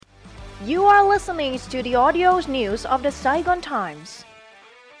You are listening to the audio news of the Saigon Times.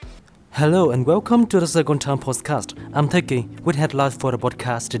 Hello and welcome to the Saigon Times podcast. I'm Theki with headlines for the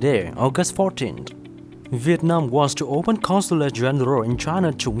podcast today, August 14th. Vietnam wants to open consulate general in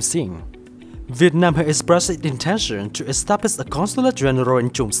China, Chongqing. Vietnam has expressed its intention to establish a consulate general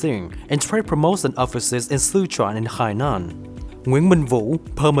in Chongqing and trade promotion offices in Sichuan and Hainan. Nguyễn Minh Vũ,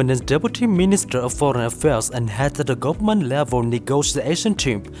 Permanent Deputy Minister of Foreign Affairs and head of the government-level negotiation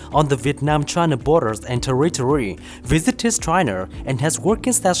team on the Vietnam-China borders and territory, visited China and has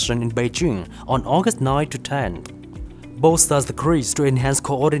working session in Beijing on August 9 to 10. Both sides agreed to enhance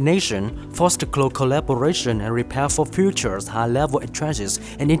coordination, foster close collaboration, and prepare for future high-level exchanges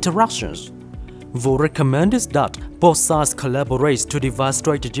and interactions. Vũ recommended that both sides collaborate to devise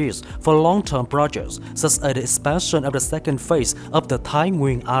strategies for long-term projects, such as the expansion of the second phase of the Thái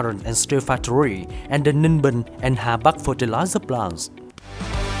Nguyên Iron and Steel Factory and the Ninh Bình and Hà Bắc fertilizer plants.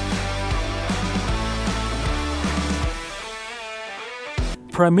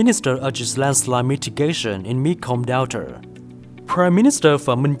 Prime Minister urges landslide mitigation in Mekong Delta. Prime Minister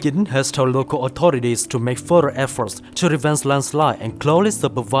Phạm Minh Chính has told local authorities to make further efforts to prevent landslide and closely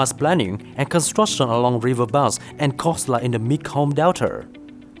supervise planning and construction along riverbanks and coastline in the Mekong Delta.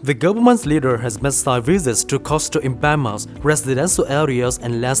 The government's leader has made site visits to coastal embankments, residential areas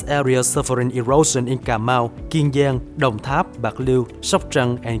and land areas suffering erosion in Cà Mau, Kiên Giang, Đồng Tháp, Bạc Liêu, Sóc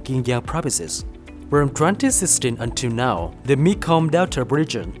Trăng and Kiên Giang provinces. From 2016 until now, the Mekong Delta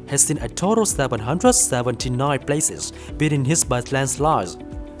region has seen a total 779 places being hit by landslides.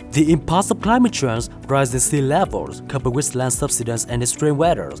 The impact of climate change, rising sea levels, coupled with land subsidence and extreme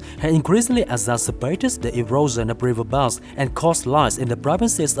weather, have increasingly exacerbated the erosion of riverbanks and coastlines in the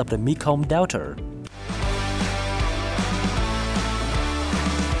provinces of the Mekong Delta.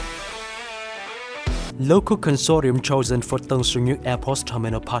 Local consortium chosen for Tân Sơn Nhất Airport's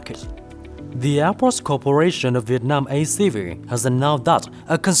terminal package. The Airports Corporation of Vietnam ACV has announced that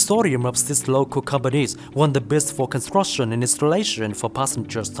a consortium of 6 local companies won the bid for construction and installation for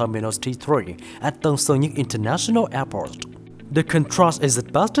passengers terminals T3 at Tân Sơn Nhất International Airport. The contract is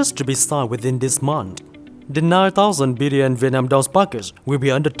expected to be signed within this month. The 9,000 billion Vietnam dollars package will be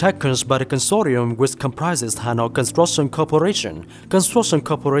undertaken by the consortium, which comprises Hanoi Construction Corporation, Construction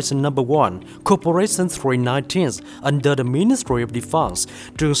Corporation No. 1, Corporation 319 under the Ministry of Defense,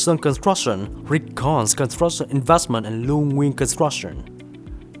 Trường Sơn Construction, Rickons Construction Investment and Lu Nguyen Construction.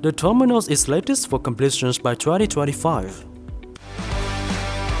 The terminal is slated for completion by 2025.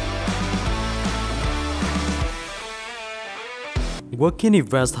 Working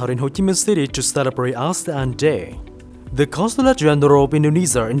events held in Ho Chi Minh City to celebrate ASEAN Day. The Consulate General of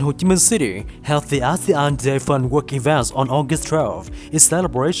Indonesia in Ho Chi Minh City held the ASEAN Day Fun Work events on August 12 in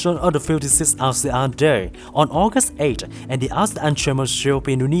celebration of the 56th ASEAN Day on August 8 and the ASEAN Chairmanship of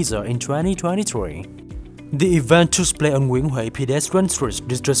Indonesia in 2023. The event took place on Nguyễn Huệ Pedestrian Street,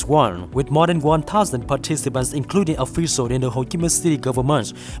 District 1, with more than 1,000 participants including officials in the Ho Chi Minh City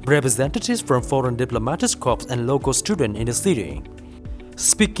government, representatives from foreign diplomatic corps and local students in the city.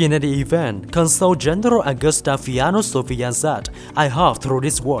 Speaking at the event, Consul General Augusta Fiano Sofian said, "I hope through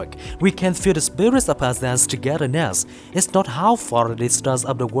this work, we can feel the spirit of ASEAN's togetherness. It's not how far the distance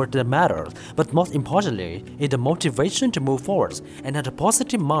of the world that matters, but most importantly, it's the motivation to move forward and have a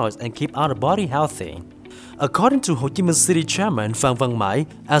positive mind and keep our body healthy." According to Ho Chi Minh City Chairman Phan Văn Mãi,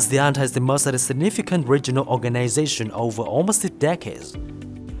 ASEAN has emerged as a significant regional organization over almost 6 decades.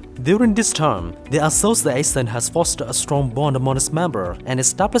 During this time, the association has fostered a strong bond among its members and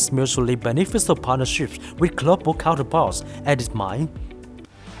established mutually beneficial partnerships with global counterparts, added Mãi.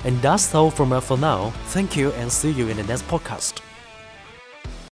 And that's all from us for now. Thank you and see you in the next podcast.